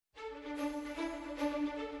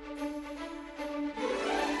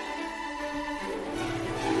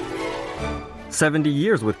70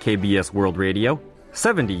 years with KBS World Radio,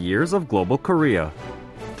 70 years of global Korea.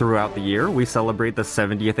 Throughout the year, we celebrate the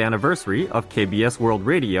 70th anniversary of KBS World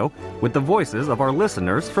Radio with the voices of our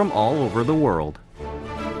listeners from all over the world.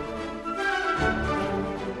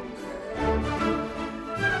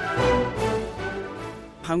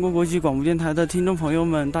 Hello,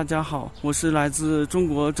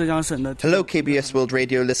 KBS World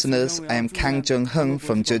Radio listeners. I am Kang Jung-hung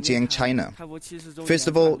from Zhejiang, China. First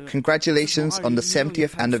of all, congratulations on the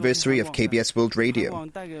 70th anniversary of KBS World Radio.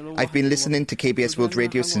 I've been listening to KBS World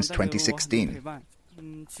Radio since 2016.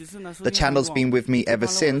 The channel's been with me ever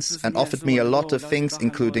since and offered me a lot of things,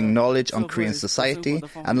 including knowledge on Korean society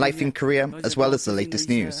and life in Korea, as well as the latest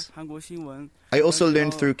news. I also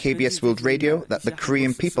learned through KBS World Radio that the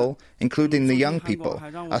Korean people, including the young people,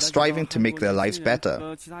 are striving to make their lives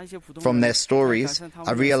better. From their stories,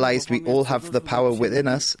 I realized we all have the power within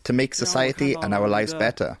us to make society and our lives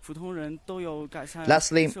better.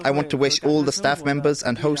 Lastly, I want to wish all the staff members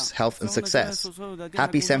and hosts health and success.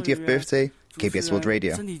 Happy 70th birthday, KBS World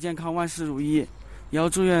Radio.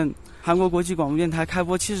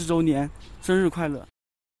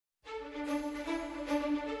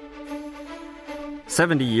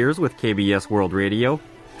 70 years with KBS World Radio,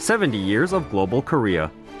 70 years of global Korea.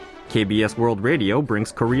 KBS World Radio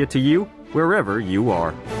brings Korea to you wherever you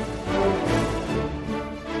are.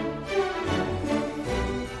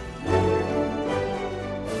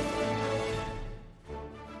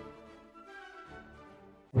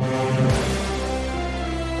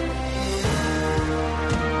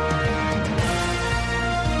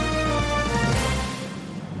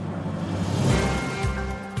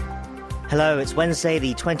 Hello, it's Wednesday,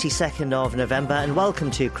 the 22nd of November, and welcome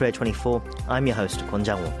to Korea 24. I'm your host, Kwon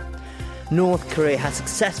Jang-woo. North Korea has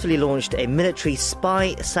successfully launched a military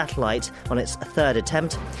spy satellite on its third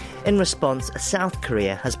attempt. In response, South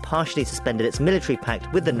Korea has partially suspended its military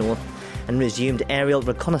pact with the North and resumed aerial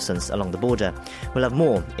reconnaissance along the border. We'll have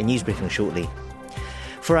more in News Briefing shortly.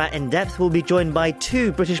 For our in-depth, we'll be joined by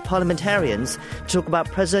two British parliamentarians to talk about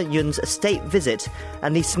President Yoon's state visit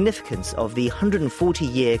and the significance of the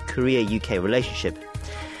 140-year Korea-UK relationship.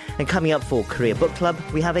 And coming up for Korea Book Club,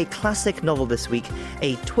 we have a classic novel this week,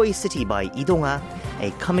 A Toy City by Lee Dong-ah,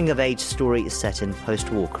 a coming-of-age story set in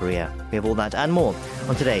post-war Korea. We have all that and more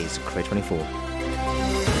on today's Korea 24.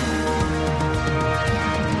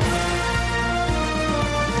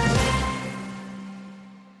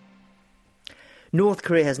 North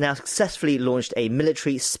Korea has now successfully launched a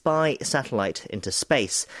military spy satellite into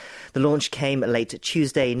space. The launch came late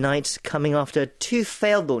Tuesday night, coming after two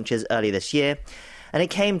failed launches earlier this year, and it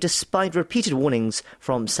came despite repeated warnings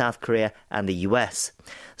from South Korea and the US.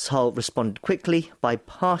 Seoul responded quickly by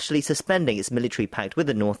partially suspending its military pact with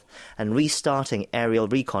the North and restarting aerial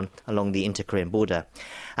recon along the inter-Korean border.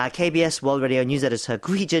 Our KBS World Radio News editor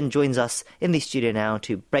Gu Hee-jin joins us in the studio now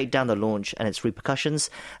to break down the launch and its repercussions,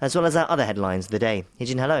 as well as our other headlines of the day.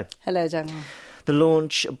 Hee-jin, hello. Hello, Jang. The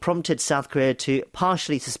launch prompted South Korea to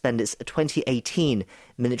partially suspend its 2018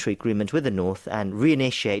 military agreement with the North and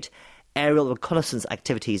reinitiate aerial reconnaissance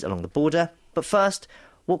activities along the border. But first,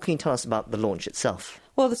 what can you tell us about the launch itself?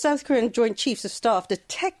 Well, the South Korean Joint Chiefs of Staff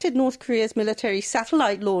detected North Korea's military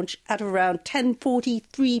satellite launch at around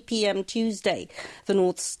 10:43 p.m. Tuesday. The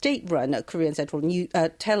North state-run Korean Central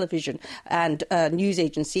Television and news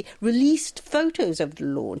agency released photos of the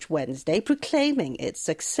launch Wednesday, proclaiming its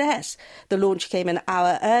success. The launch came an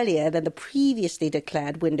hour earlier than the previously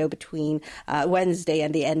declared window between Wednesday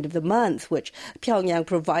and the end of the month, which Pyongyang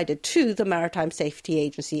provided to the Maritime Safety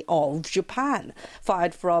Agency of Japan.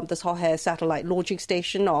 Fired from the Sohae satellite launching station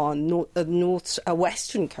on North's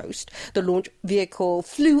western coast, the launch vehicle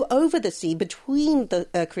flew over the sea between the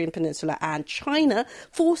Korean peninsula and China,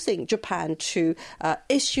 forcing Japan to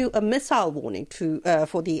issue a missile warning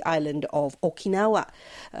for the island of Okinawa.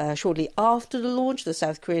 Shortly after the launch, the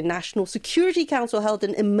South Korean National Security Council held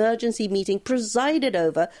an emergency meeting presided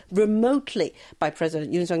over remotely by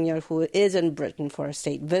President Yoon Suk-yeol, who is in Britain for a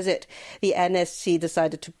state visit. The NSC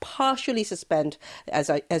decided to partially suspend, as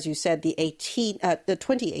you said, the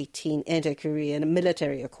 2018 Inter-Korean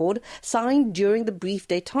Military Accord signed during the brief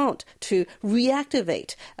détente to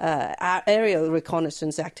reactivate our aerial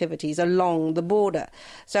reconnaissance activities along the border.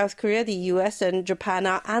 South Korea, the US and Japan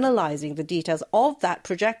are analysing the details of that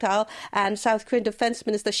projectile, and South Korean Defence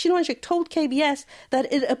Minister Shin Won-sik told KBS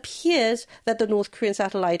that it appears that the North Korean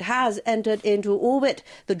satellite has entered into orbit.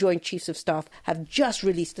 The Joint Chiefs of Staff have just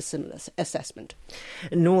released a similar assessment.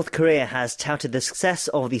 North Korea has touted the success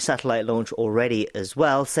of the satellite launch already as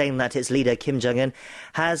well, saying that its leader Kim Jong-un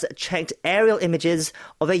has checked aerial images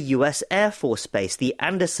of a US Air Force base, the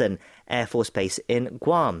Anderson Air Force Base in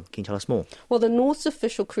Guam. Can you tell us more? Well, the North's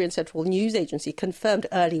official Korean Central News Agency confirmed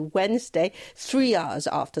early Wednesday, 3 hours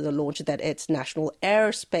after the launch, that its National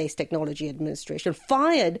Aerospace Technology Administration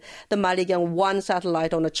fired the Malikyang-1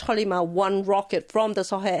 satellite on a Cholima-1 rocket from the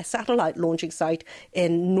Sohae satellite launching site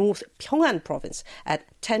in North Pyongan province at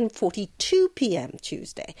 10:42 p.m.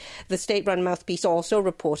 Tuesday. The state-run mouthpiece also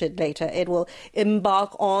reported later it will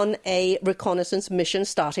embark on a reconnaissance mission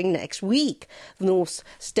starting next week. The North's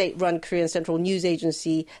state-run Korean Central News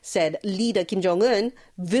Agency said leader Kim Jong-un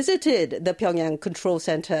visited the Pyongyang Control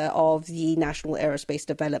Center of the National Aerospace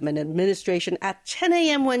Development Administration at 10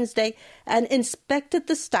 a.m. Wednesday and inspected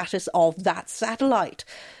the status of that satellite.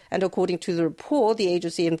 And according to the report, the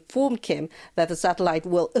agency informed Kim that the satellite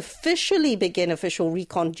will officially begin official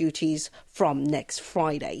recon duties from next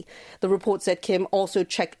Friday. The report said Kim also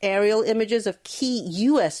checked aerial images of key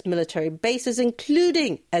U.S. military bases,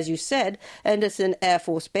 including, as you said, Andersen Air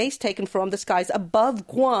Force Base, taken from the skies above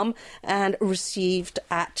Guam and received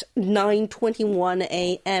at 9:21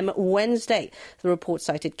 a.m. Wednesday. The report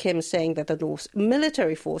cited Kim saying that the North's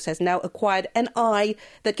military force has now acquired an eye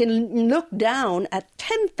that can look down at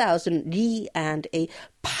 10,000 ri and a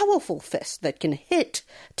powerful fist that can hit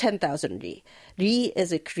 10,000 ri. Ri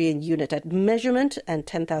is a Korean unit at measurement, and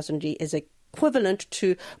 10,000 ri is equivalent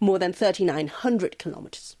to more than 3,900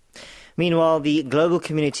 kilometers. Meanwhile, the global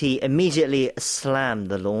community immediately slammed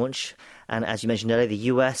the launch. And as you mentioned earlier, the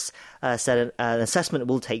US said an assessment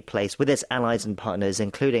will take place with its allies and partners,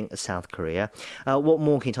 including South Korea. What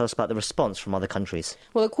more can you tell us about the response from other countries?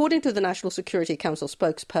 Well, according to the National Security Council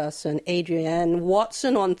spokesperson Adrienne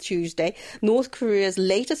Watson on Tuesday, North Korea's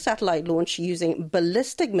latest satellite launch using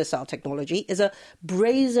ballistic missile technology is a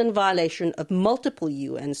brazen violation of multiple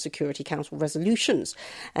UN Security Council resolutions.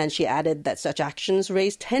 And she added that such actions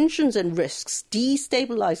raise tensions and risks,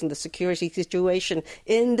 destabilizing the security situation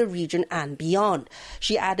in the region and beyond.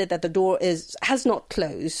 She added that the door has not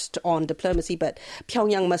closed on diplomacy, but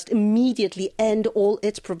Pyongyang must immediately end all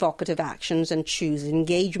its provocative actions and choose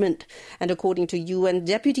engagement. And according to UN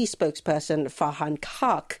Deputy Spokesperson Farhan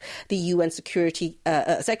Kak, the UN Security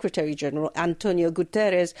Secretary General Antonio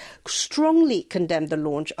Guterres strongly condemned the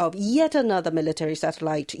launch of yet another military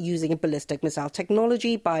satellite using ballistic missile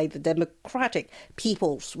technology by the Democratic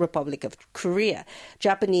People's Republic of Korea.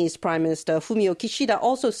 Japanese Prime Minister Fumio Kishida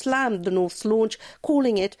also slammed the North's launch,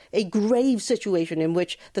 calling it a grave situation in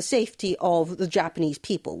which the safety of the Japanese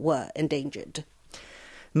people were endangered.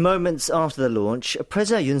 Moments after the launch,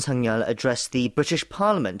 President Yoon Suk-yeol addressed the British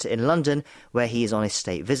Parliament in London, where he is on a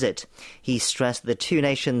state visit. He stressed the two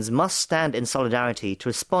nations must stand in solidarity to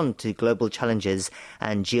respond to global challenges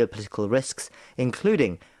and geopolitical risks,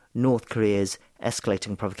 including North Korea's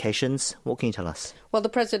escalating provocations. What can you tell us? Well, the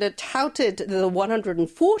president touted the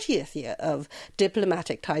 140th year of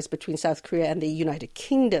diplomatic ties between South Korea and the United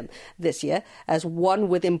Kingdom this year as one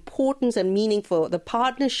with importance and meaning for the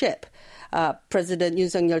partnership. President Yoon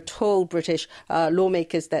Suk-yeol told British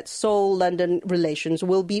lawmakers that Seoul-London relations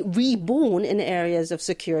will be reborn in areas of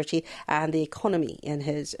security and the economy in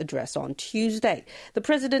his address on Tuesday. The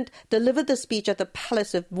president delivered the speech at the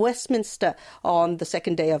Palace of Westminster on the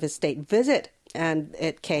second day of his state visit. And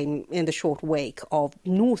it came in the short wake of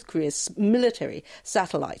North Korea's military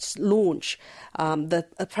satellites launch. The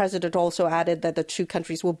president also added that the two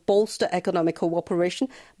countries will bolster economic cooperation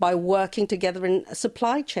by working together in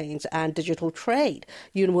supply chains and digital trade.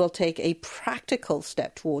 Yoon will take a practical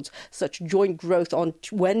step towards such joint growth on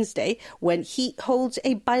Wednesday when he holds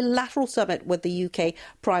a bilateral summit with the UK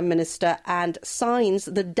Prime Minister and signs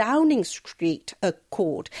the Downing Street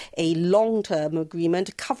Accord, a long-term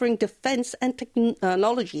agreement covering defence and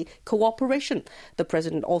technology cooperation. The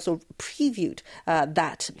president also previewed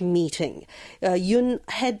that meeting. Yoon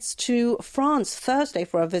heads to France Thursday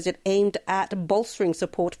for a visit aimed at bolstering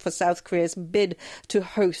support for South Korea's bid to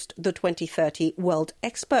host the 2030 World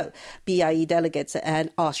Expo. BIE delegates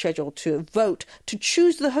are scheduled to vote to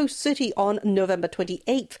choose the host city on November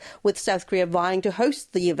 28th, with South Korea vying to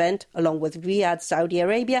host the event along with Riyadh, Saudi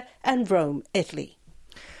Arabia, and Rome, Italy.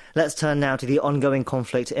 Let's turn now to the ongoing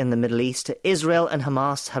conflict in the Middle East. Israel and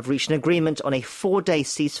Hamas have reached an agreement on a 4-day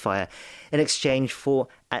ceasefire in exchange for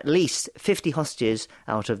at least 50 hostages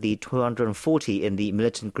out of the 240 in the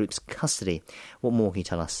militant group's custody. What more can you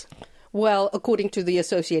tell us? Well, according to the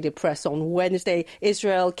Associated Press on Wednesday,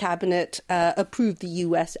 Israel cabinet approved the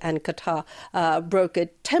US and Qatar broke a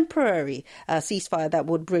temporary ceasefire that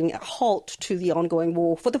would bring a halt to the ongoing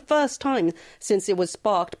war for the first time since it was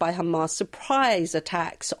sparked by Hamas' surprise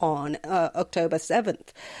attacks on October 7th.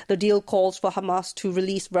 The deal calls for Hamas to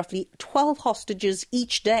release roughly 12 hostages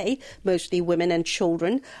each day, mostly women and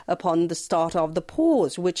children, upon the start of the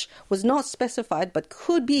pause, which was not specified but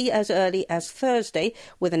could be as early as Thursday,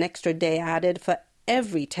 with an extra day added for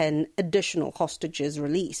every 10 additional hostages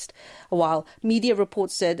released. While media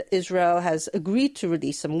reports said Israel has agreed to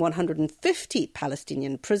release some 150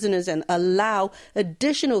 Palestinian prisoners and allow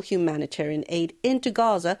additional humanitarian aid into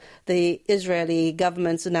Gaza, the Israeli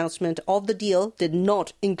government's announcement of the deal did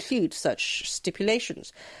not include such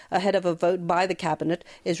stipulations. Ahead of a vote by the cabinet,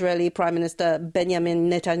 Israeli Prime Minister Benjamin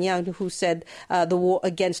Netanyahu said the war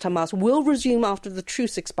against Hamas will resume after the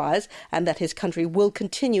truce expires and that his country will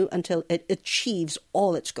continue until it achieves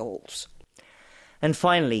all its goals. And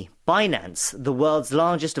finally, Binance, the world's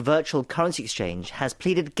largest virtual currency exchange, has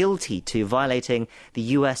pleaded guilty to violating the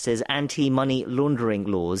US's anti-money laundering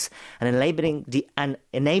laws and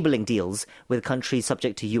enabling deals with countries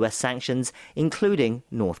subject to US sanctions, including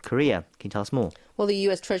North Korea. Can you tell us more? Well, the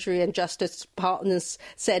U.S. Treasury and Justice partners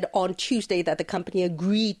said on Tuesday that the company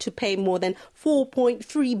agreed to pay more than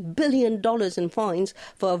 $4.3 billion in fines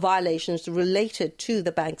for violations related to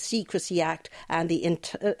the Bank Secrecy Act and the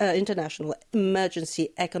International Emergency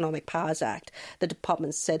Economic Powers Act. The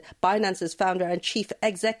department said Binance's founder and chief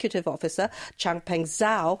executive officer, Changpeng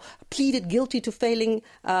Zhao, pleaded guilty to failing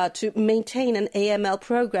to maintain an AML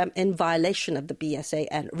program in violation of the BSA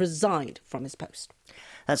and resigned from his post.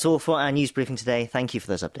 That's all for our news briefing today. Thank you for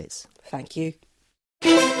those updates. Thank you.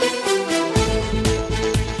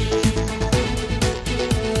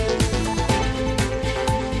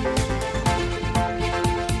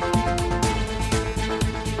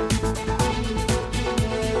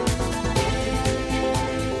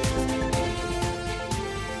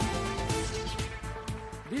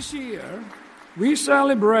 This year, we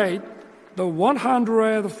celebrate the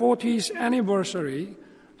 140th anniversary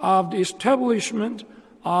of the establishment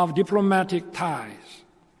of diplomatic ties.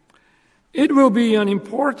 It will be an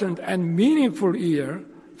important and meaningful year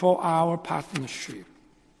for our partnership.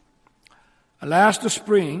 Last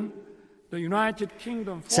spring, the United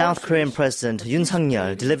Kingdom South Korean President Yoon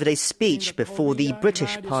Suk-yeol delivered a speech before the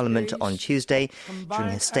British Parliament on Tuesday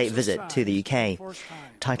during his state visit to the UK.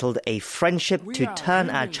 Titled A Friendship to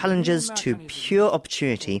Turn Our Challenges to Pure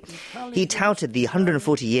Opportunity, he touted the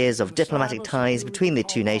 140 years of diplomatic ties between the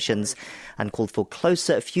two nations and called for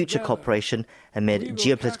closer future cooperation amid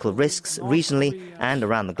geopolitical risks regionally and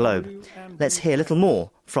around the globe. Let's hear a little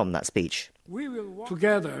more from that speech.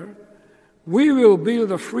 Together, we will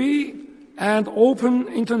build a free and open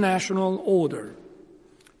international order.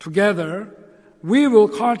 Together, we will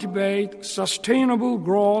cultivate sustainable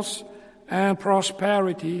growth and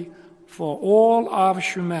prosperity for all of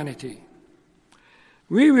humanity.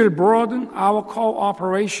 We will broaden our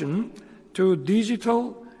cooperation to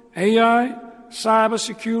digital, AI,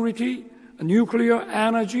 cybersecurity, nuclear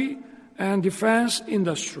energy, and defense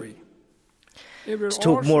industry. To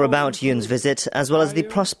talk more about Yoon's visit, as well as the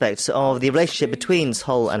prospects of the relationship between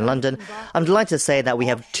Seoul and London, I'm delighted to say that we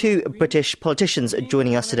have two British politicians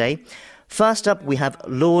joining us today. First up, we have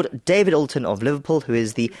Lord David Alton of Liverpool, who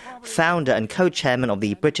is the founder and co-chairman of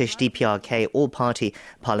the British DPRK All-Party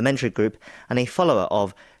Parliamentary Group and a follower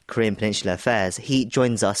of Korean Peninsula affairs. He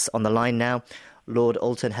joins us on the line now. Lord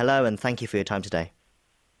Alton, hello, and thank you for your time today.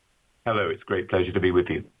 Hello, it's a great pleasure to be with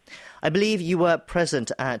you. I believe you were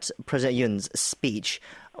present at President Yoon's speech.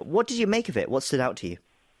 What did you make of it? What stood out to you?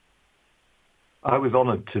 I was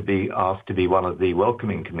honoured to be asked to be one of the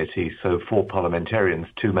welcoming committee, so 4 parliamentarians,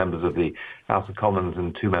 2 members of the House of Commons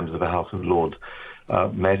and 2 members of the House of Lords,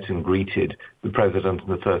 met and greeted the President and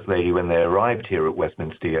the First Lady when they arrived here at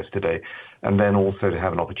Westminster yesterday, and then also to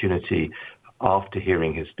have an opportunity after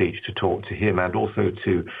hearing his speech to talk to him and also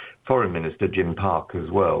to Foreign Minister Jim Park as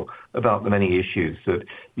well about the many issues that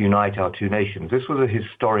unite our two nations. This was a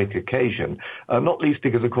historic occasion, not least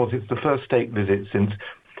because, of course, it's the first state visit since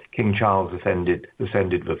King Charles ascended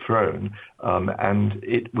the throne, and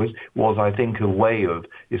it was, I think, a way of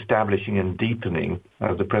establishing and deepening,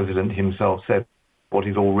 as the President himself said, what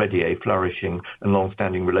is already a flourishing and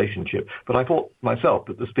long-standing relationship. But I thought myself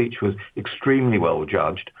that the speech was extremely well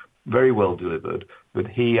judged, very well delivered, that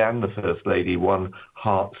he and the First Lady won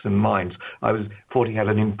hearts and minds. I thought he had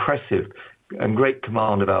an impressive and great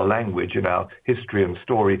command of our language and our history and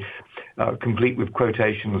story, complete with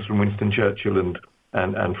quotations from Winston Churchill and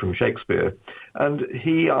from Shakespeare. And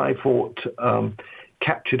he, I thought,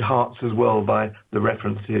 captured hearts as well by the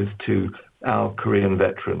references to our Korean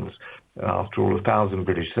veterans. After all, 1,000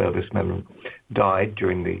 British servicemen died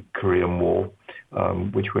during the Korean War,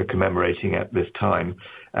 which we're commemorating at this time.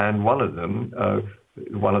 And one of them,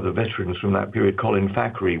 one of the veterans from that period, Colin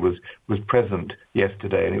Thackeray, was present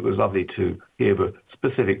yesterday, and it was lovely to hear the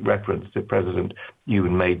specific reference that President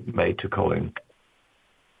Yoon made to Colin.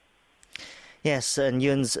 Yes, and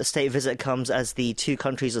Yoon's state visit comes as the two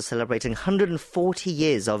countries are celebrating 140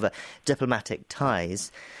 years of diplomatic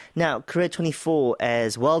ties. Now, Korea 24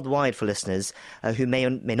 airs worldwide for listeners who may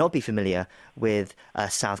not be familiar with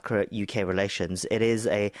South Korea-UK relations. It is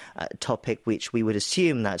a topic which we would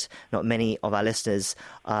assume that not many of our listeners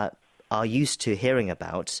are used to hearing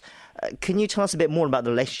about. Can you tell us a bit more about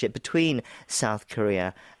the relationship between South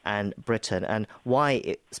Korea and Britain and why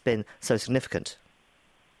it's been so significant?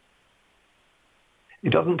 It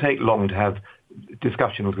doesn't take long to have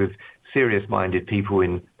discussions with serious-minded people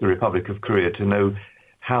in the Republic of Korea to know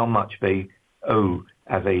how much they owe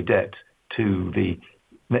as a debt to the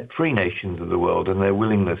free nations of the world and their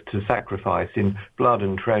willingness to sacrifice in blood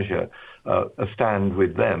and treasure a stand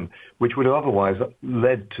with them, which would have otherwise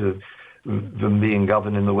led to them being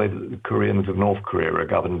governed in the way that the Koreans of North Korea are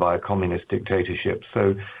governed by a communist dictatorship.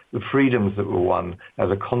 So the freedoms that were won as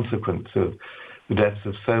a consequence of the deaths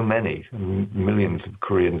of so many, millions of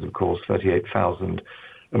Koreans, of course, 38,000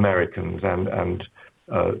 Americans and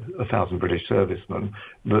 1,000 British servicemen,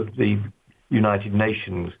 that the United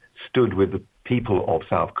Nations stood with the people of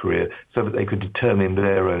South Korea so that they could determine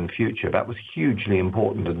their own future. That was hugely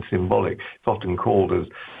important and symbolic. It's often called, as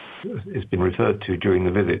it's been referred to during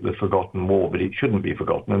the visit, the forgotten war, but it shouldn't be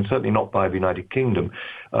forgotten, and certainly not by the United Kingdom.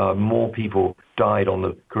 More people died on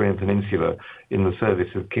the Korean peninsula in the service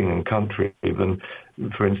of king and country than,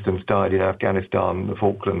 for instance, died in Afghanistan, the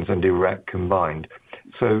Falklands and Iraq combined.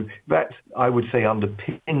 So that, I would say,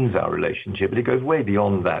 underpins our relationship, but it goes way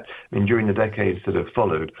beyond that. I mean, during the decades that have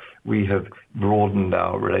followed, we have broadened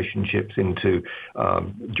our relationships into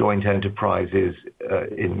joint enterprises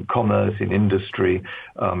in commerce, in industry,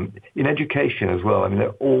 in education as well. I mean, there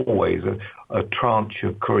are always a tranche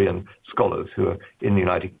of Korean scholars who are in the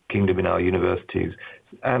United Kingdom in our universities,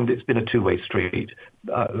 and it's been a two-way street.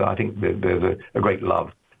 I think there's a great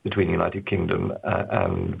love between the United Kingdom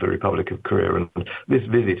and the Republic of Korea. And this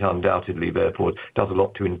visit undoubtedly, therefore, does a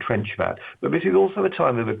lot to entrench that. But this is also a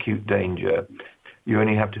time of acute danger. You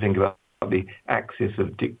only have to think about the axis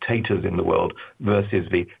of dictators in the world versus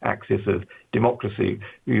the axis of democracy.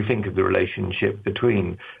 You think of the relationship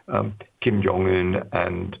between Kim Jong-un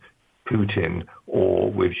and Putin,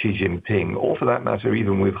 or with Xi Jinping, or for that matter,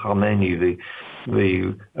 even with Khamenei,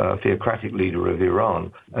 the theocratic leader of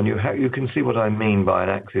Iran. And you can see what I mean by an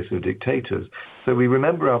axis of dictators. So we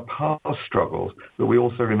remember our past struggles, but we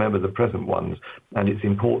also remember the present ones. And it's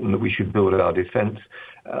important that we should build our defense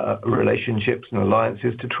relationships and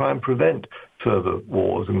alliances to try and prevent further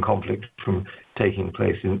wars and conflict from taking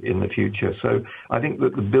place in the future. So I think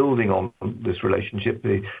that the building on this relationship,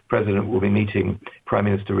 the President will be meeting Prime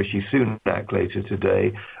Minister Rishi Sunak later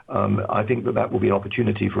today. I think that will be an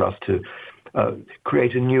opportunity for us to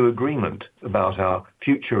create a new agreement about our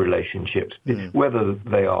future relationships, whether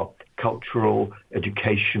they are cultural,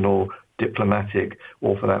 educational, diplomatic,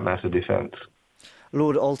 or for that matter, defense.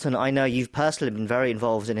 Lord Alton, I know you've personally been very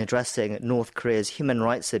involved in addressing North Korea's human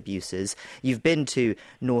rights abuses. You've been to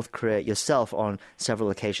North Korea yourself on several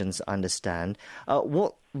occasions, I understand.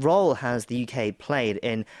 What role has the UK played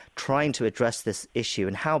in trying to address this issue,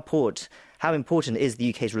 and how important is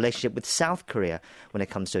the UK's relationship with South Korea when it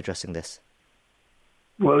comes to addressing this?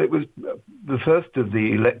 Well, it was the first of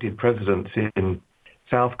the elected presidents in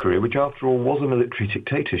South Korea, which after all was a military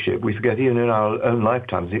dictatorship. We forget even in our own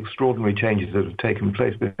lifetimes the extraordinary changes that have taken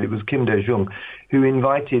place. But it was Kim Dae-jung who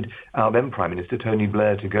invited our then Prime Minister Tony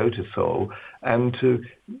Blair to go to Seoul and to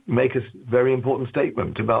make a very important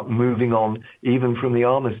statement about moving on even from the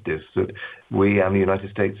armistice that we and the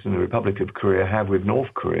United States and the Republic of Korea have with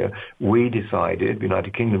North Korea. We decided, the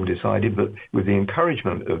United Kingdom decided, but with the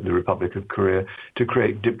encouragement of the Republic of Korea, to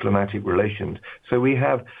create diplomatic relations. So we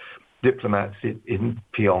have diplomats in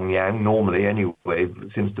Pyongyang, normally anyway.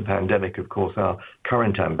 Since the pandemic, of course, our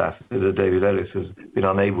current ambassador, David Ellis, has been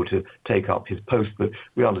unable to take up his post, but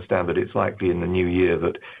we understand that it's likely in the new year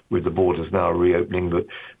that, with the borders now reopening, that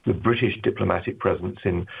the British diplomatic presence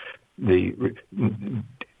in the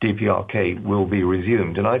DPRK will be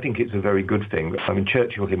resumed. And I think it's a very good thing. I mean,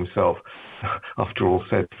 Churchill himself, after all,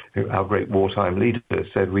 said, our great wartime leader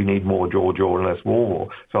said, we need more jaw and less war.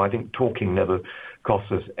 So I think talking never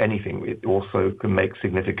cost us anything. It also can make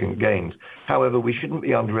significant gains. However, we shouldn't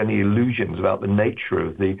be under any illusions about the nature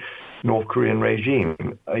of the North Korean regime.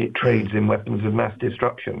 It trades in weapons of mass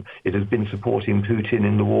destruction. It has been supporting Putin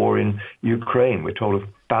in the war in Ukraine. We're told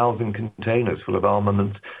 1,000 containers full of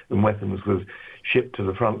armaments and weapons was shipped to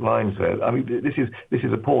the front lines there. I mean, this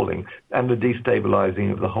is appalling, and the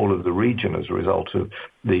destabilizing of the whole of the region as a result of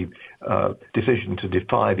the decision to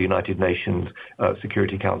defy the United Nations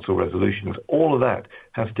Security Council resolutions. All of that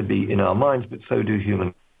has to be in our minds, but so do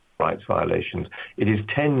human rights violations. It is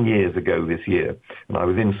 10 years ago this year, and I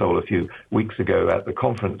was in Seoul a few weeks ago at the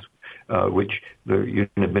conference which the Yoon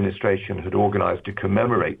administration had organized to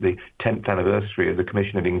commemorate the 10th anniversary of the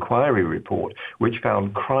Commission of Inquiry report, which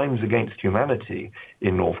found crimes against humanity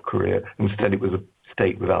in North Korea and said it was a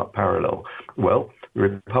state without parallel. Well, the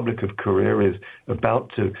Republic of Korea is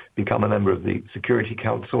about to become a member of the Security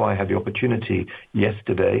Council. I had the opportunity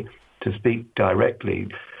yesterday to speak directly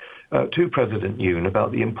to President Yoon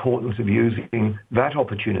about the importance of using that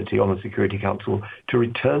opportunity on the Security Council to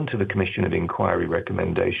return to the Commission of Inquiry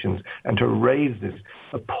recommendations and to raise this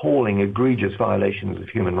appalling, egregious violations of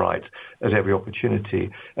human rights at every opportunity.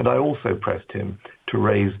 And I also pressed him to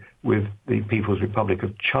raise with the People's Republic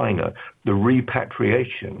of China the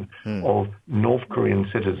repatriation of North Korean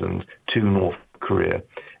citizens to North Korea.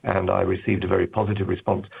 And I received a very positive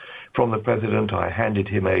response from the President. I handed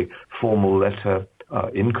him a formal letter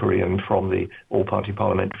in Korean from the All-Party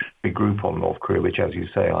Parliamentary Group on North Korea, which, as you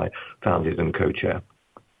say, I founded and co-chair.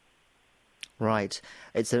 Right.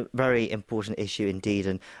 It's a very important issue indeed,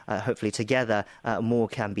 and hopefully together more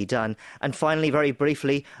can be done. And finally, very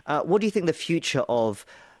briefly, what do you think the future of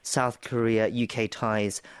South Korea-UK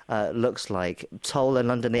ties looks like? Seoul and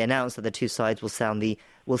London, they announced that the two sides will sign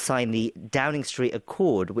the Downing Street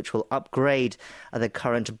Accord, which will upgrade the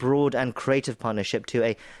current broad and creative partnership to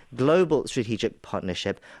a global strategic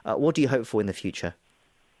partnership. What do you hope for in the future?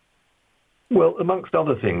 Well, amongst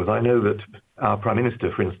other things, I know that our Prime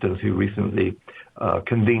Minister, for instance, who recently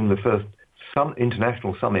convened the first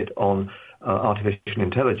international summit on artificial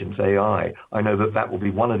intelligence, AI, I know that that will be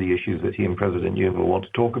one of the issues that he and President Yoon will want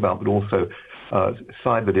to talk about, but also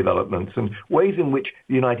cyber developments and ways in which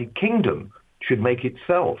the United Kingdom should make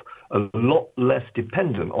itself a lot less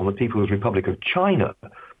dependent on the People's Republic of China.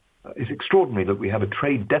 It's extraordinary that we have a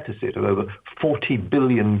trade deficit of over £40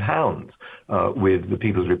 billion with the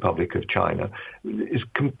People's Republic of China. It's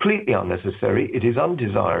completely unnecessary. It is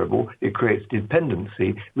undesirable. It creates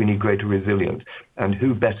dependency. We need greater resilience. And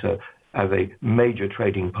who better as a major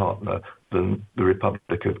trading partner than the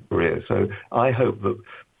Republic of Korea? So I hope that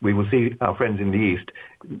we will see our friends in the East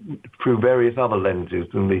through various other lenses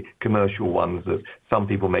than the commercial ones that some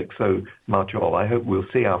people make so much of. I hope we'll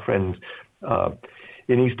see our friends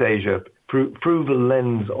in East Asia through the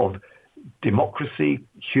lens of democracy,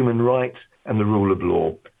 human rights, and the rule of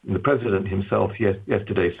law. And the President himself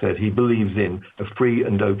yesterday said he believes in a free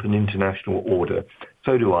and open international order.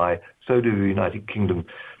 So do I. So do the United Kingdom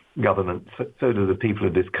government. So do the people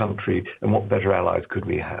of this country. And what better allies could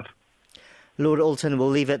we have? Lord Alton, we'll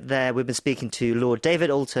leave it there. We've been speaking to Lord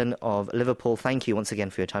David Alton of Liverpool. Thank you once again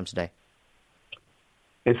for your time today.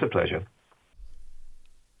 It's a pleasure.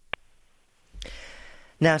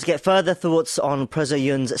 Now, to get further thoughts on President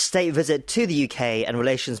Yoon's state visit to the UK and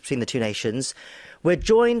relations between the two nations, we're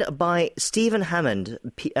joined by Stephen Hammond,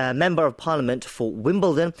 Member of Parliament for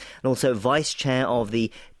Wimbledon and also Vice Chair of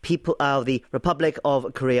the Republic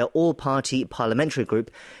of Korea All-Party Parliamentary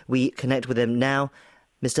Group. We connect with him now.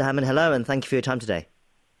 Mr. Hammond, hello, and thank you for your time today.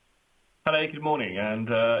 Hello, good morning, and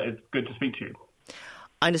it's good to speak to you.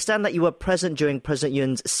 I understand that you were present during President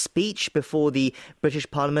Yoon's speech before the British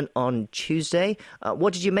Parliament on Tuesday.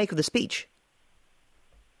 What did you make of the speech?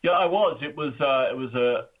 Yeah, I was. It was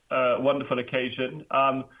a wonderful occasion.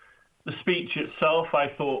 The speech itself, I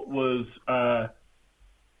thought, was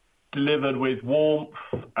delivered with warmth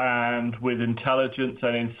and with intelligence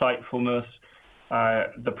and insightfulness.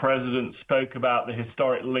 The President spoke about the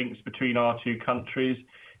historic links between our two countries,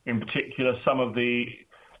 in particular some of the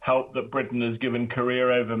help that Britain has given Korea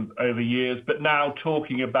over years, but now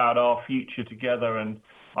talking about our future together and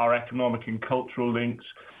our economic and cultural links.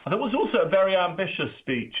 I thought it was also a very ambitious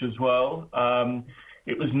speech as well.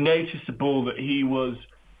 It was noticeable that he was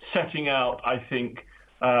setting out, I think,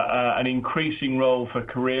 an increasing role for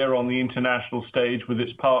Korea on the international stage with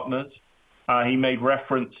its partners. He made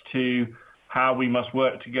reference to how we must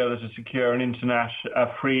work together to secure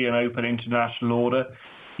a free and open international order.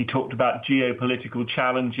 He talked about geopolitical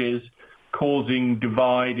challenges causing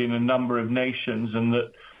divide in a number of nations, and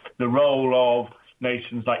that the role of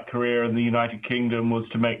nations like Korea and the United Kingdom was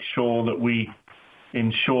to make sure that we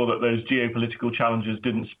ensure that those geopolitical challenges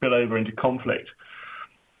didn't spill over into conflict.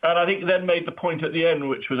 And I think then made the point at the end,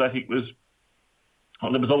 which was, there was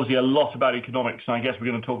obviously a lot about economics, and I guess we're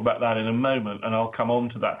going to talk about that in a moment, and I'll come on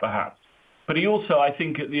to that perhaps. But he also, I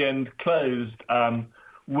think, at the end closed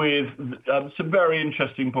with some very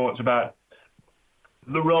interesting points about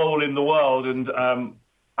the role in the world, and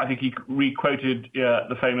I think he re-quoted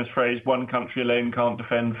the famous phrase, "One country alone can't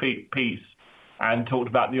defend peace," and talked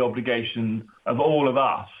about the obligation of all of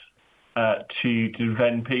us to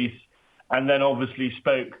defend peace, and then obviously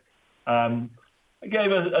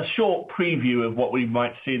gave a short preview of what we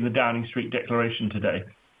might see in the Downing Street Declaration today.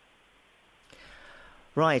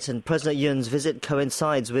 Right, and President Yoon's visit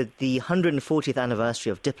coincides with the 140th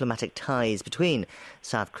anniversary of diplomatic ties between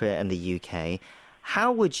South Korea and the UK.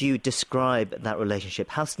 How would you describe that relationship?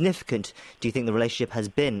 How significant do you think the relationship has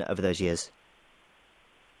been over those years?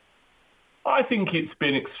 I think it's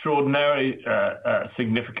been extraordinarily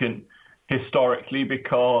significant historically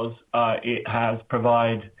because it has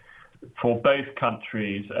provided for both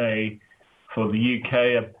countries, for the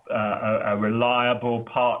UK, a reliable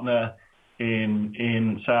partner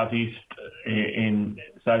in Southeast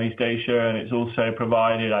Asia, and it's also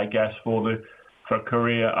provided, I guess, for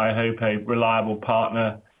Korea, I hope, a reliable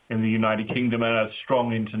partner in the United Kingdom and a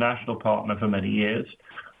strong international partner for many years.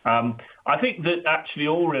 I think that actually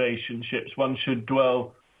all relationships, one should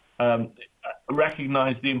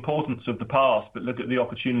recognize the importance of the past, but look at the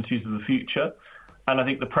opportunities of the future. And I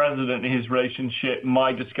think the President, in his relationship,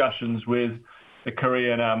 my discussions with the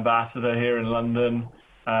Korean ambassador here in London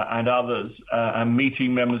and others, and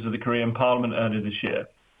meeting members of the Korean Parliament earlier this year,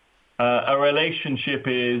 a relationship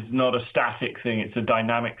is not a static thing, it's a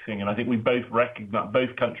dynamic thing. And I think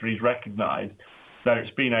both countries recognize that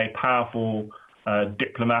it's been a powerful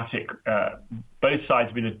diplomatic, both sides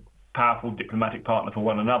have been a powerful diplomatic partner for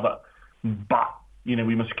one another. But,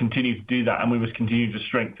 we must continue to do that, and we must continue to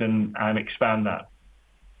strengthen and expand that.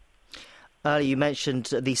 You mentioned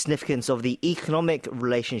the significance of the economic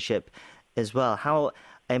relationship as well. How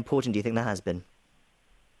important do you think that has been?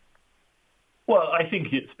 Well, I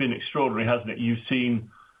think it's been extraordinary, hasn't it? You've seen,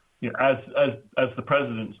 as the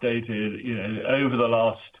President stated, over the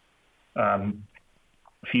last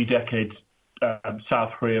few decades,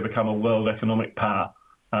 South Korea become a world economic power,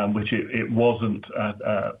 which it wasn't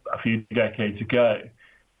a few decades ago.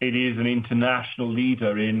 It is an international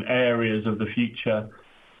leader in areas of the future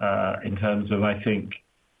in terms of, I think,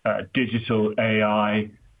 digital AI,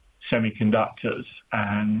 semiconductors,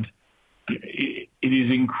 and it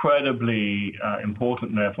is incredibly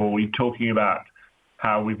important, therefore. We're talking about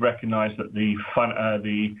how we've recognized that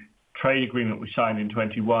the trade agreement we signed in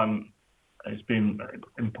 21 has been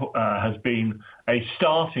a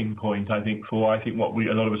starting point, I think, for what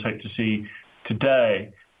a lot of us hope to see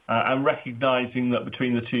today, and recognizing that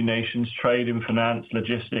between the two nations, trade and finance,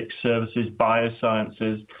 logistics, services,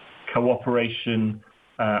 biosciences, cooperation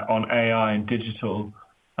on AI and digital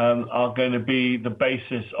are going to be the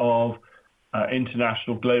basis of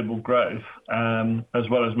international global growth, as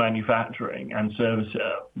well as manufacturing and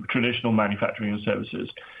traditional manufacturing and services.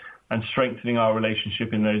 And strengthening our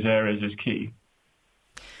relationship in those areas is key.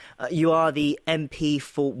 You are the MP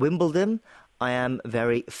for Wimbledon. I am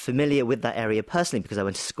very familiar with that area personally because I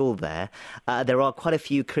went to school there. There are quite a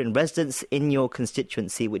few Korean residents in your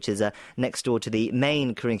constituency, which is next door to the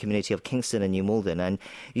main Korean community of Kingston and New Malden, and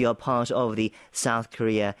you are part of the South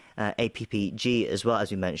Korea APPG as well,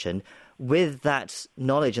 as we mentioned. With that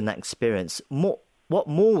knowledge and that experience, what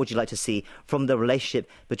more would you like to see from the relationship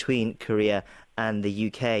between Korea and the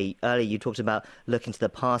UK? Earlier you talked about looking to the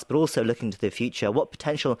past, but also looking to the future. What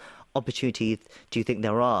potential opportunities do you think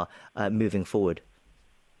there are moving forward?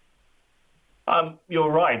 You're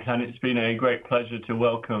right, and it's been a great pleasure to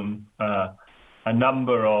welcome a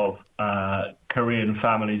number of Korean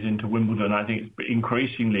families into Wimbledon. I think it's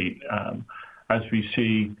increasingly, as we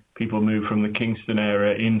see people move from the Kingston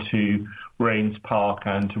area into Rains Park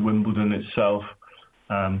and to Wimbledon itself,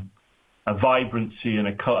 a vibrancy and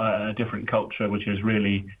a different culture, which is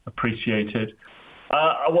really appreciated.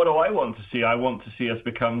 What do I want to see? I want to see us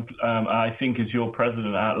become, I think, as your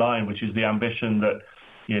president outlined, which is the ambition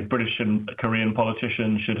that British and Korean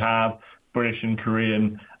politicians should have, British and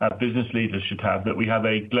Korean business leaders should have, that we have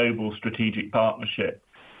a global strategic partnership,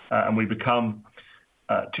 and we become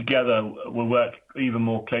together, we'll work even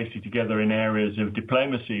more closely together in areas of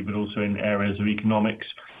diplomacy, but also in areas of economics.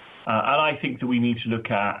 And I think that we need to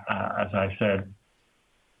look at, as I said,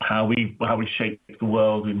 how we shape the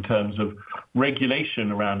world in terms of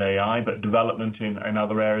regulation around AI, but development in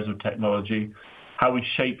other areas of technology, how we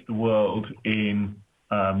shape the world in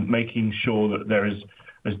making sure that there is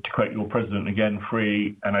as to quote your president again,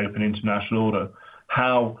 free and open international order,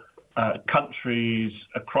 how countries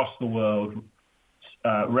across the world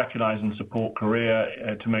recognize and support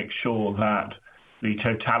Korea to make sure that the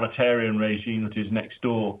totalitarian regime that is next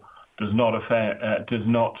door does not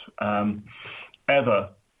ever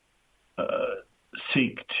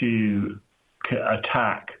seek to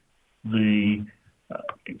attack the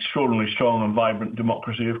extraordinarily strong and vibrant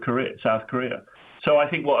democracy of South Korea. So I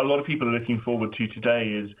think what a lot of people are looking forward to today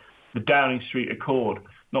is the Downing Street Accord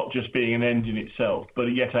not just being an end in itself, but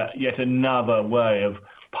yet another way of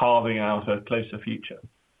carving out a closer future.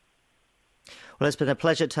 Well, it's been a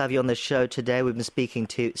pleasure to have you on the show today. We've been speaking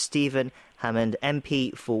to Stephen Hammond,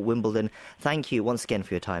 MP for Wimbledon. Thank you once again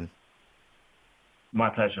for your time. My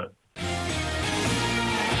pleasure.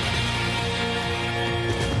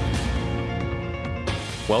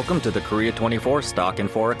 Welcome to the Korea 24 Stock and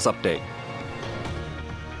Forex Update.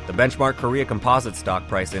 The benchmark Korea Composite Stock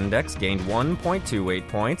Price Index gained 1.28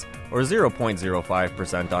 points, or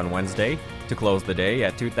 0.05% on Wednesday, to close the day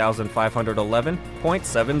at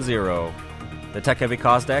 2,511.70. The tech-heavy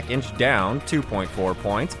Kosdaq inched down 2.4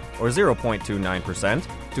 points, or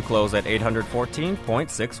 0.29%, to close at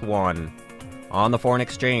 814.61. On the foreign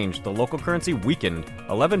exchange, the local currency weakened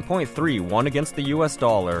 11.31 against the US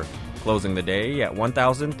dollar, closing the day at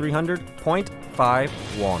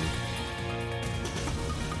 1,300.51.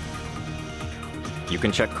 You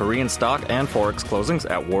can check Korean stock and forex closings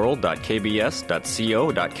at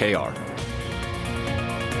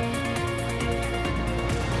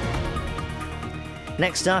world.kbs.co.kr.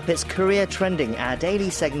 Next up, it's Korea Trending, our daily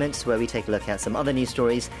segment where we take a look at some other news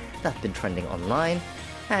stories that have been trending online.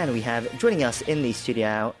 And we have joining us in the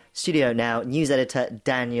studio now, news editor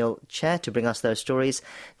Daniel Che to bring us those stories.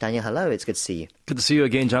 Daniel, hello, it's good to see you. Good to see you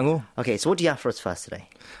again, Jang-woo. Okay, so what do you have for us first today?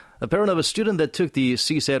 A parent of a student that took the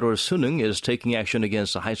CSAT or Suneung is taking action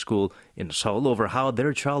against a high school in Seoul over how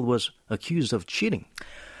their child was accused of cheating.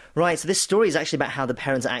 Right, so this story is actually about how the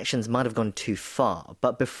parents' actions might have gone too far.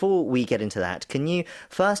 But before we get into that, can you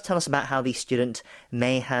first tell us about how the student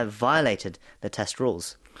may have violated the test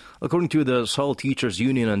rules? According to the Seoul Teachers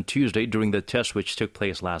Union on Tuesday, during the test which took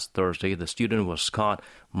place last Thursday, the student was caught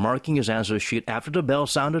marking his answer sheet after the bell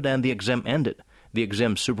sounded and the exam ended. The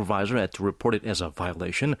exam supervisor had to report it as a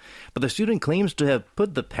violation, but the student claims to have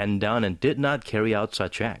put the pen down and did not carry out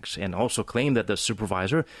such acts, and also claimed that the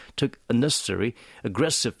supervisor took unnecessary,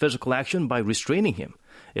 aggressive physical action by restraining him.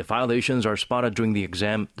 If violations are spotted during the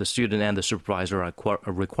exam, the student and the supervisor are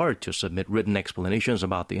required to submit written explanations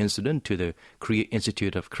about the incident to the Korea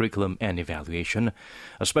Institute of Curriculum and Evaluation.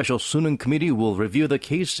 A special Suneung committee will review the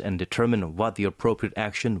case and determine what the appropriate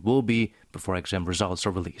action will be before exam results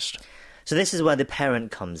are released. So this is where the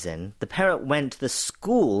parent comes in. The parent went to the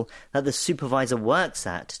school that the supervisor works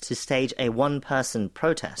at to stage a one-person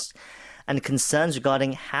protest, and concerns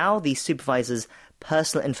regarding how the supervisor's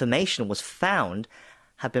personal information was found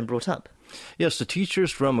have been brought up. Yes, the teachers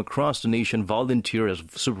from across the nation volunteer as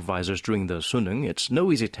supervisors during the Suneung. It's no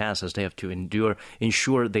easy task as they have to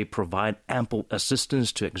ensure they provide ample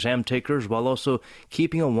assistance to exam takers while also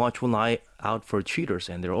keeping a watchful eye out for cheaters.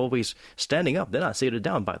 And they're always standing up. They're not seated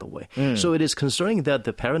down, by the way. So it is concerning that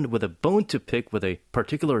the parent with a bone to pick with a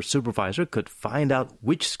particular supervisor could find out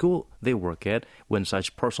which school they work at when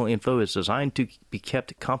such personal info is designed to be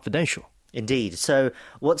kept confidential. Indeed. So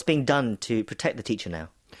what's being done to protect the teacher now?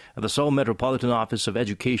 The Seoul Metropolitan Office of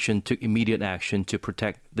Education took immediate action to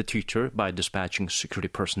protect the teacher by dispatching security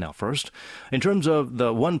personnel first. In terms of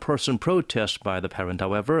the one-person protest by the parent,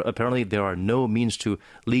 however, apparently there are no means to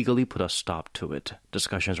legally put a stop to it.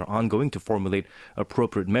 Discussions are ongoing to formulate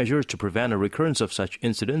appropriate measures to prevent a recurrence of such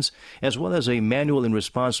incidents, as well as a manual in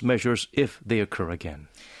response measures if they occur again.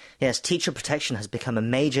 Yes, teacher protection has become a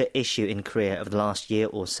major issue in Korea over the last year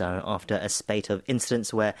or so after a spate of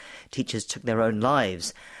incidents where teachers took their own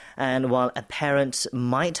lives. And while a parent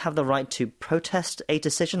might have the right to protest a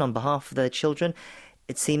decision on behalf of their children,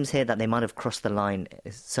 it seems here that they might have crossed the line.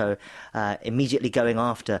 So immediately going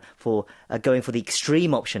for the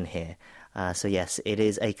extreme option here. So yes, it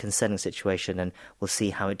is a concerning situation, and we'll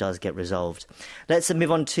see how it does get resolved. Let's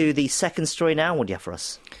move on to the second story now. What do you have for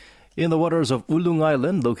us? In the waters of Ulung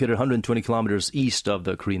Island, located 120 kilometers east of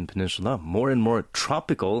the Korean peninsula, more and more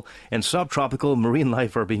tropical and subtropical marine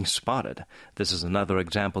life are being spotted. This is another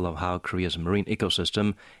example of how Korea's marine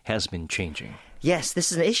ecosystem has been changing. Yes,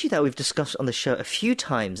 this is an issue that we've discussed on the show a few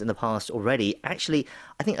times in the past already. Actually,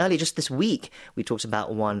 I think earlier just this week, we talked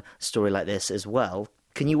about one story like this as well.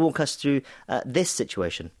 Can you walk us through this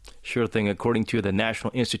situation? Sure thing. According to the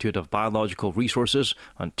National Institute of Biological Resources,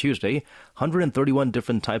 on Tuesday, 131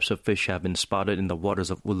 different types of fish have been spotted in the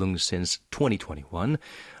waters of Ulung since 2021.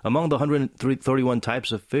 Among the 131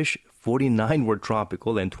 types of fish, 49 were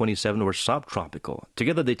tropical and 27 were subtropical.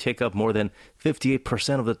 Together, they take up more than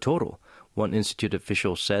 58% of the total. One institute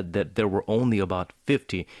official said that there were only about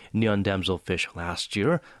 50 neon damselfish last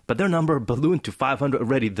year, but their number ballooned to 500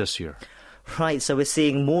 already this year. Right, so we're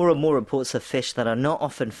seeing more and more reports of fish that are not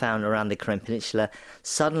often found around the Korean peninsula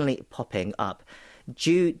suddenly popping up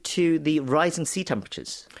due to the rising sea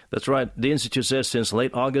temperatures. That's right. The Institute says since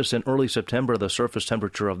late August and early September, the surface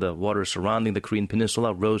temperature of the water surrounding the Korean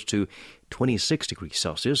peninsula rose to 26 degrees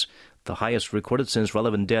Celsius, the highest recorded since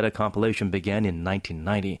relevant data compilation began in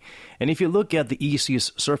 1990. And if you look at the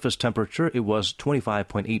EC's surface temperature, it was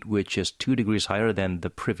 25.8, which is 2 degrees higher than the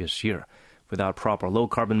previous year. Without proper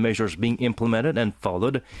low-carbon measures being implemented and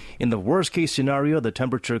followed, in the worst-case scenario, the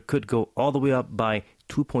temperature could go all the way up by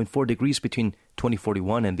 2.4 degrees between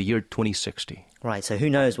 2041 and the year 2060. Right, so who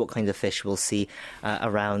knows what kinds of fish we'll see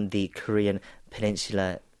around the Korean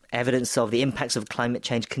peninsula. Evidence of the impacts of climate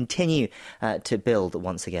change continue to build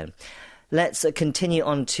once again. Let's continue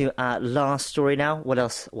on to our last story now. What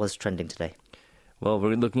else was trending today? Well,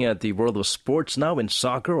 we're looking at the world of sports now. In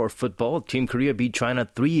soccer or football, Team Korea beat China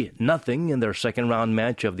 3-0 in their second-round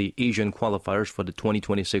match of the Asian qualifiers for the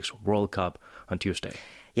 2026 World Cup on Tuesday.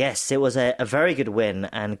 Yes, it was a very good win,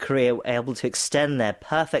 and Korea were able to extend their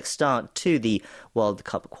perfect start to the World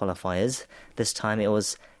Cup qualifiers. This time it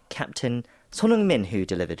was captain Son Heung-min who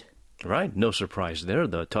delivered. Right, no surprise there.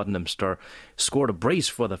 The Tottenham star scored a brace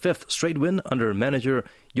for the fifth straight win under manager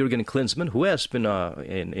Jurgen Klinsmann, who has been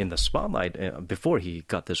in the spotlight before he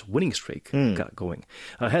got this winning streak got going.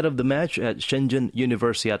 Ahead of the match at Shenzhen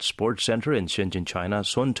Universiade Sports Center in Shenzhen, China,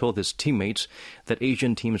 Son told his teammates that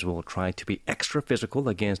Asian teams will try to be extra physical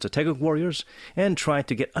against the Taeguk Warriors and try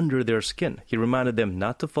to get under their skin. He reminded them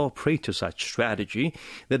not to fall prey to such strategy,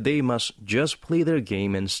 that they must just play their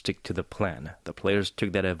game and stick to the plan. The players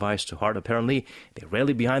took that advice to heart, apparently. They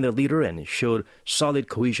rallied behind their leader and showed solid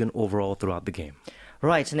cohesion overall throughout the game.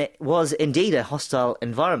 Right, and it was indeed a hostile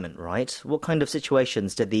environment, right? What kind of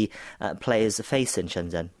situations did the players face in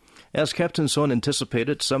Shenzhen? As Captain Son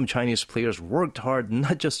anticipated, some Chinese players worked hard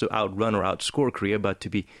not just to outrun or outscore Korea, but to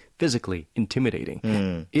be physically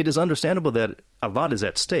intimidating. It is understandable that a lot is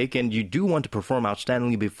at stake, and you do want to perform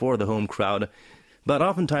outstandingly before the home crowd. But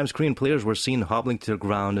oftentimes, Korean players were seen hobbling to the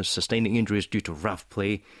ground, sustaining injuries due to rough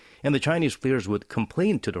play. And the Chinese players would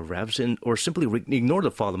complain to the refs or simply ignore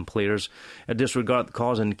the fallen players, disregard the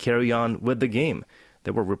cause, and carry on with the game.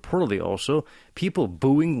 There were reportedly also people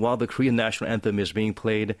booing while the Korean national anthem is being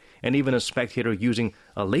played, and even a spectator using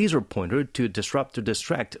a laser pointer to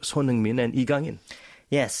distract Son Heung-min and Lee Gang-in.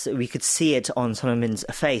 Yes, we could see it on Son Heung-min's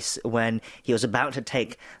face when he was about to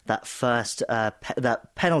take that first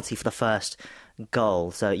that penalty for the first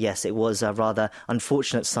goal. So yes, it was a rather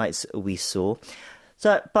unfortunate sights we saw.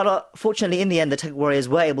 But fortunately, in the end, the Taeguk Warriors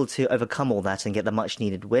were able to overcome all that and get the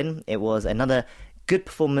much-needed win. It was another good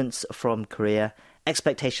performance from Korea.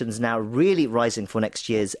 Expectations now really rising for next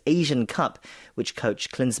year's Asian Cup, which Coach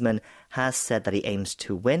Klinsmann has said that he aims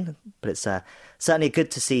to win. But it's certainly good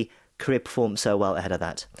to see Korea perform so well ahead of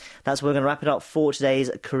that. That's where we're going to wrap it up for today's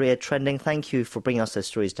Korea Trending. Thank you for bringing us those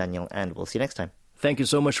stories, Daniel, and we'll see you next time. Thank you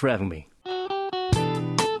so much for having me.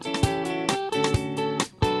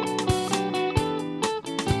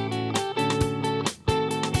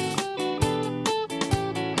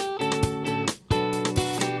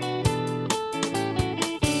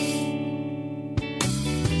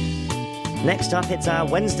 Next up, it's our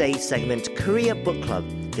Wednesday segment, Korea Book Club.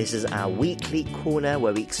 This is our weekly corner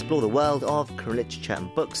where we explore the world of Korean literature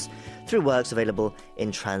and books through works available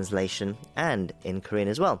in translation and in Korean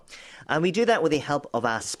as well. And we do that with the help of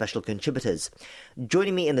our special contributors.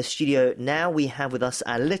 Joining me in the studio now, we have with us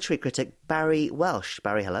our literary critic, Barry Welsh.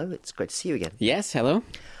 Barry, hello. It's great to see you again. Yes, hello.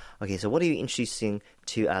 Okay, so what are you introducing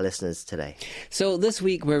to our listeners today? So this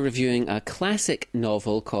week we're reviewing a classic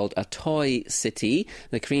novel called A Toy City.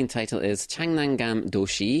 The Korean title is Changnam-gam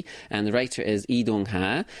Doshi, and the writer is Lee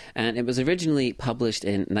Dong-ha. And it was originally published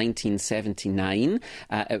in 1979.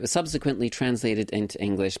 It was subsequently translated into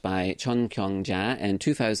English by Chun Kyung-ja in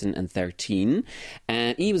 2013.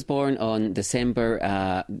 And he was born on December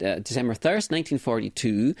 1st,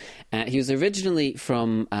 1942. He was originally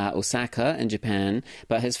from Osaka in Japan,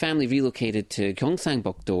 but his family relocated to Gyeongsang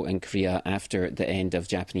Gyeongbokdo in Korea after the end of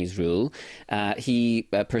Japanese rule. He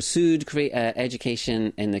pursued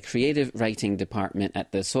education in the creative writing department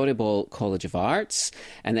at the Sorebol College of Arts,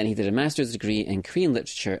 and then he did a master's degree in Korean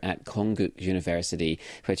literature at Konkuk University,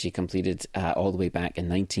 which he completed all the way back in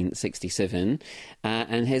 1967.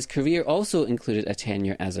 And his career also included a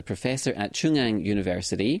tenure as a professor at Chungang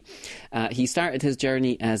University. He started his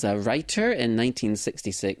journey as a writer in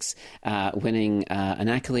 1966, winning an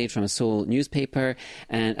accolade from a Seoul newspaper.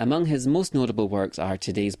 And among his most notable works are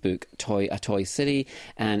today's book, A Toy City,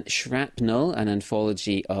 and Shrapnel, an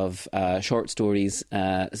anthology of short stories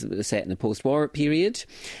set in the post-war period.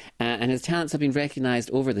 And his talents have been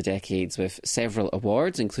recognised over the decades with several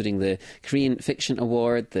awards, including the Korean Fiction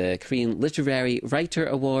Award, the Korean Literary Writer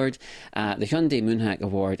Award, the Hyundai Moonhak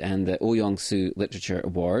Award, and the Oh Young-soo Literature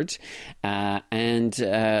Award. And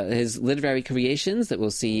his literary creations that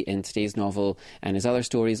we'll see in today's novel and his other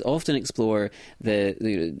stories often explore the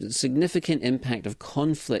significant impact of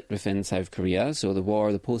conflict within South Korea, so the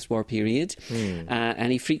war, the post-war period.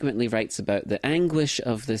 And he frequently writes about the anguish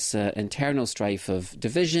of this internal strife of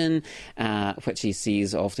division, which he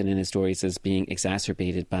sees often in his stories as being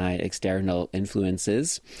exacerbated by external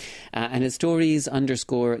influences. And his stories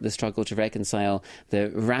underscore the struggle to reconcile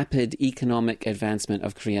the rapid economic advancement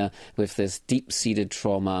of Korea with this deep-seated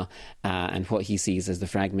trauma and what he sees as the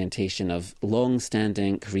fragmentation of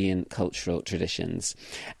long-standing Korean cultural traditions.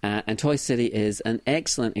 And Toy City is an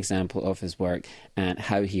excellent example of his work and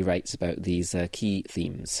how he writes about these key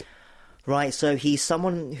themes. Right, so he's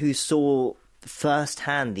someone who saw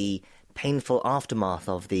firsthand the painful aftermath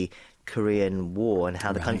of the Korean War and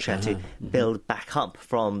how the country had to build back up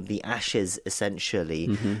from the ashes,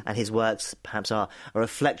 essentially. And his works perhaps are a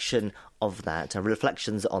reflection of that,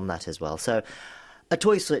 reflections on that as well. So A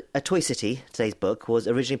Toy City, today's book, was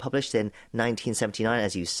originally published in 1979,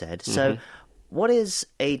 as you said. So what is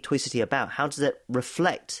A Toy City about? How does it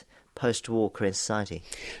reflect post-war Korean society?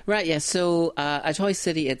 Right, yeah. So A Toy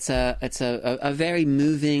City, it's a very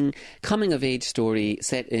moving coming-of-age story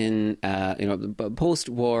set in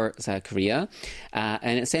post-war South Korea,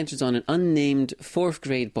 and it centres on an unnamed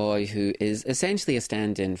fourth-grade boy who is essentially a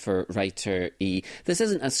stand-in for writer E. This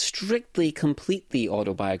isn't a strictly, completely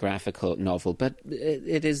autobiographical novel, but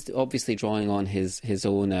it is obviously drawing on his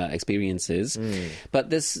own experiences. But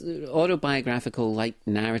this autobiographical-like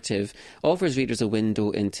narrative offers readers a window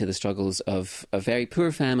into the struggles of a very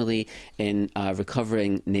poor family in a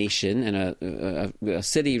recovering nation, in a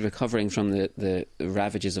city recovering from the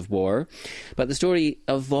ravages of war. But the story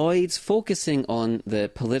avoids focusing on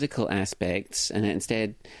the political aspects and it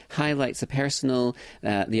instead highlights the personal,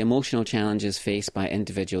 the emotional challenges faced by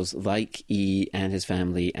individuals like E and his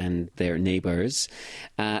family and their neighbours.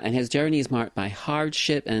 And his journey is marked by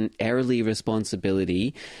hardship and early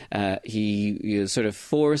responsibility. He is sort of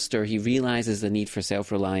forced, or he realises the need for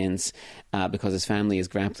self-reliance because his family is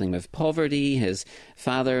grappling with poverty. His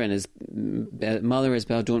father and his mother as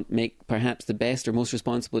well don't make perhaps the best or most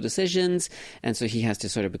responsible decisions, and so he has to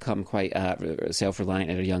sort of become quite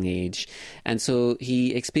self-reliant at a young age. And so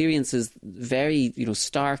he experiences very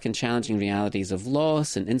stark and challenging realities of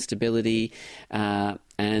loss and instability.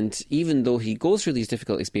 And even though he goes through these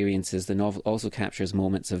difficult experiences, the novel also captures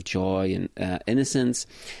moments of joy and innocence.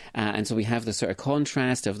 And so we have this sort of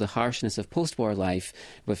contrast of the harshness of post-war life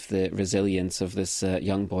with the resilience of this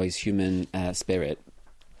young boy's human spirit.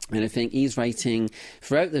 And I think E's writing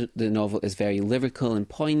throughout the novel is very lyrical and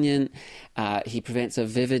poignant. He presents a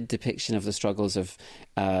vivid depiction of the struggles of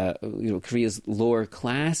Korea's lower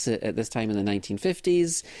class at this time in the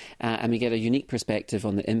 1950s, and we get a unique perspective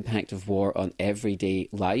on the impact of war on everyday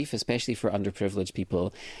life, especially for underprivileged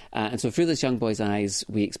people. And so through this young boy's eyes,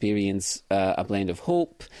 we experience a blend of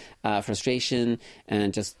hope, frustration,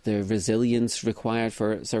 and just the resilience required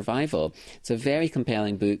for survival. It's a very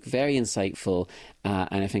compelling book, very insightful,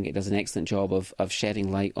 and I think it does an excellent job of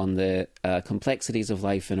shedding light on the complexities of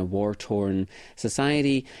life in a war-torn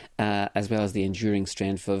society, as well as the enduring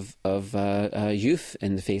strength of youth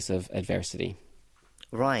in the face of adversity.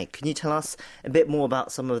 Right. Can you tell us a bit more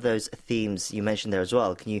about some of those themes you mentioned there as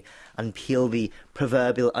well? Can you unpeel the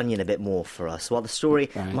proverbial onion a bit more for us? While the story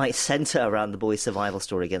might centre around the boy's survival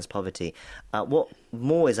story against poverty, what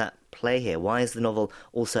more is at play here? Why is the novel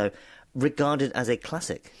also regarded as a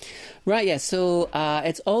classic? Right, yeah. So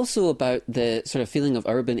it's also about the sort of feeling of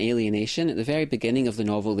urban alienation. At the very beginning of the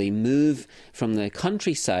novel, they move from the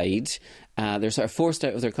countryside They're sort of forced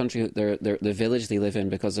out of their country, the village they live in,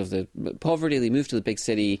 because of the poverty. They move to the big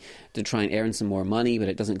city to try and earn some more money, but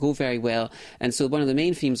it doesn't go very well. And so one of the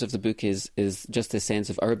main themes of the book is just this sense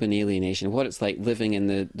of urban alienation, what it's like living in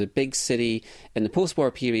the big city in the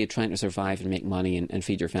post-war period, trying to survive and make money and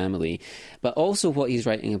feed your family. But also what he's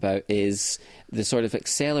writing about is the sort of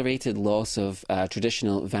accelerated loss of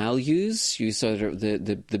traditional values. You sort of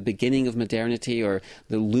the beginning of modernity, or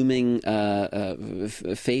the looming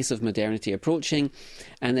face of modernity approaching.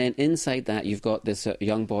 And then inside that, you've got this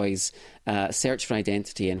young boy's search for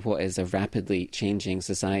identity in what is a rapidly changing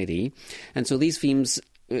society. And so these themes,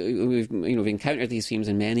 we've encountered these themes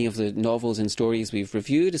in many of the novels and stories we've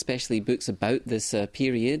reviewed, especially books about this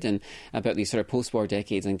period and about these sort of post-war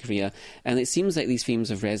decades in Korea. And it seems like these themes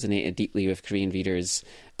have resonated deeply with Korean readers,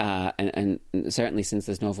 and certainly since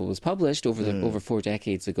this novel was published over 4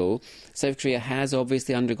 decades ago. South Korea has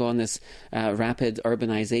obviously undergone this rapid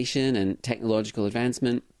urbanization and technological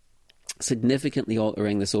advancement, significantly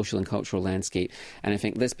altering the social and cultural landscape. And I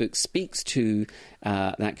think this book speaks to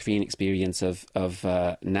that Korean experience of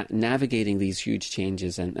navigating these huge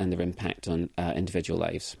changes and their impact on individual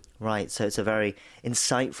lives. Right, so it's a very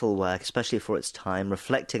insightful work, especially for its time,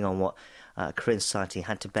 reflecting on what Korean society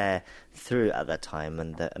had to bear through at that time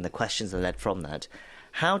and the questions that led from that.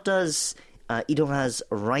 How does Lee Dong-ha's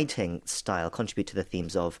writing style contribute to the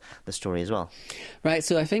themes of the story as well? Right,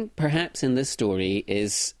 so I think perhaps in this story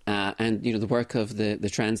is, and the work of the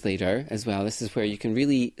translator as well, this is where you can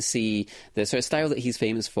really see the sort of style that he's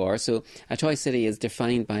famous for. So A Toy City is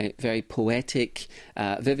defined by very poetic,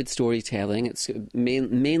 vivid storytelling. It's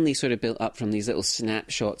mainly sort of built up from these little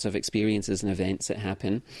snapshots of experiences and events that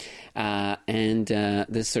happen. And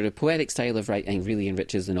this sort of poetic style of writing really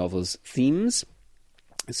enriches the novel's themes.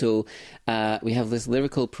 So we have this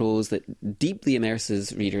lyrical prose that deeply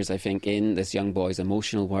immerses readers, I think, in this young boy's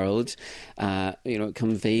emotional world. It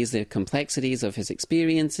conveys the complexities of his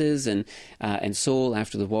experiences and Seoul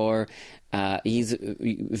after the war. He's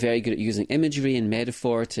very good at using imagery and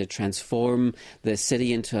metaphor to transform the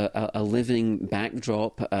city into a living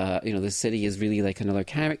backdrop. The city is really like another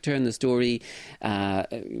character in the story.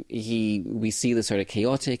 We see the sort of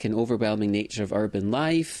chaotic and overwhelming nature of urban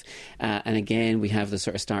life. And again, we have the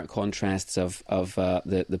sort of stark contrasts of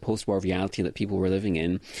the post-war reality that people were living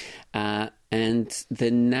in. And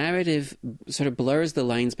the narrative sort of blurs the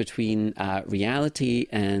lines between reality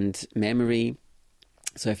and memory.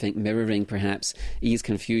 So I think mirroring perhaps E's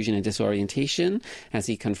confusion and disorientation as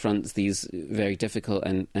he confronts these very difficult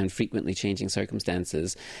and frequently changing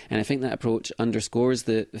circumstances. And I think that approach underscores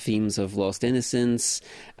the themes of lost innocence,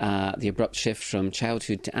 the abrupt shift from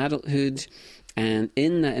childhood to adulthood. And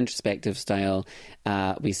in that introspective style,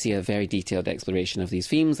 we see a very detailed exploration of these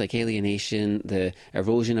themes, like alienation, the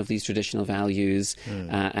erosion of these traditional values,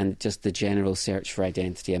 and just the general search for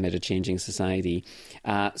identity amid a changing society.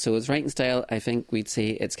 So its writing style, I think we'd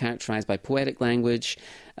say it's characterised by poetic language,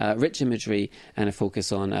 rich imagery, and a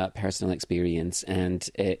focus on personal experience. And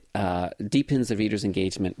it deepens the reader's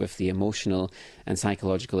engagement with the emotional and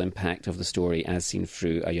psychological impact of the story as seen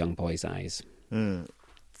through a young boy's eyes.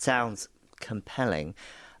 Sounds compelling.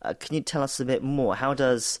 Can you tell us a bit more? How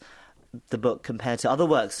does the book compare to other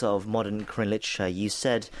works of modern Korean literature? You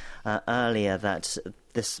said earlier that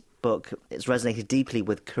this book has resonated deeply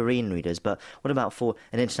with Korean readers, but what about for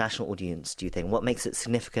an international audience, do you think? What makes it a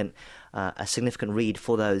significant read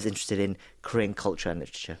for those interested in Korean culture and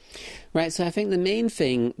literature? Right, so I think the main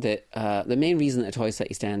thing that, the main reason that A Toy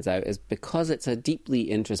City stands out is because it's a deeply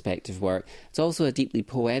introspective work. It's also a deeply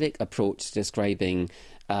poetic approach to describing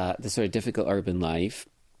the sort of difficult urban life.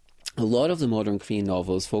 A lot of the modern Korean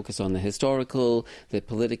novels focus on the historical, the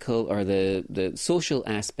political, or the social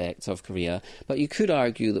aspects of Korea, but you could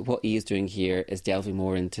argue that what he is doing here is delving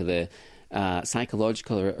more into the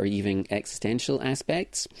psychological or even existential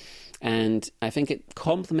aspects. And I think it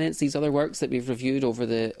complements these other works that we've reviewed over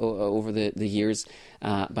the years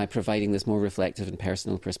by providing this more reflective and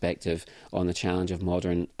personal perspective on the challenge of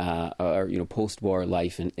modern post-war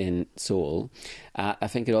life in Seoul. I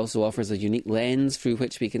think it also offers a unique lens through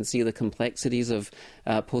which we can see the complexities of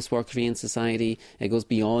post-war Korean society. It goes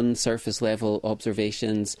beyond surface-level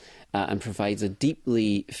observations and provides a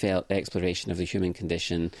deeply felt exploration of the human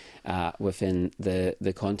condition within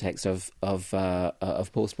the context of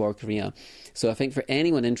post-war Korea. So I think for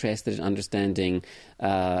anyone interested in understanding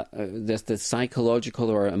the psychological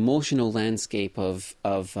or emotional landscape of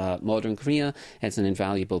modern Korea, it's an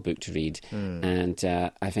invaluable book to read. And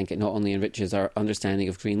I think it not only enriches our understanding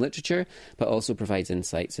of Korean literature, but also provides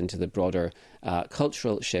insights into the broader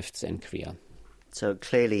cultural shifts in Korea. So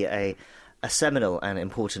clearly a A seminal and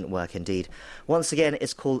important work indeed. Once again,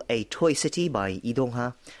 it's called A Toy City by Lee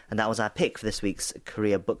Dong-ha, and that was our pick for this week's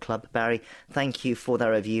Korea Book Club. Barry, thank you for that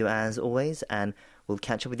review as always, and we'll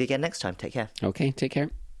catch up with you again next time. Take care. Okay, take care.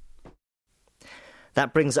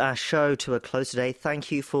 That brings our show to a close today.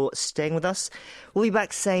 Thank you for staying with us. We'll be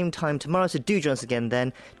back same time tomorrow, so do join us again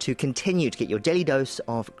then to continue to get your daily dose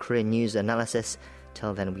of Korean news analysis.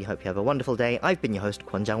 Till then, we hope you have a wonderful day. I've been your host,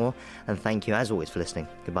 Kwon Jang-wo, and thank you as always for listening.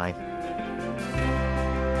 Goodbye.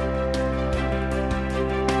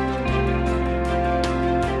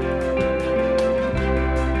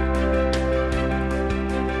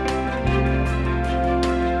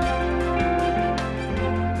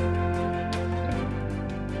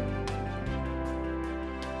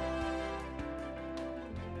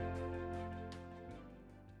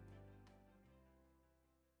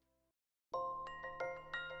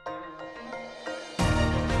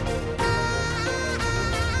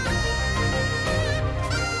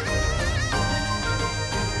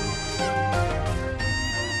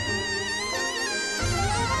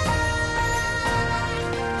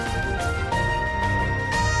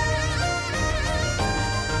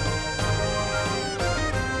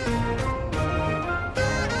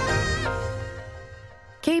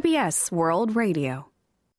 KBS World Radio.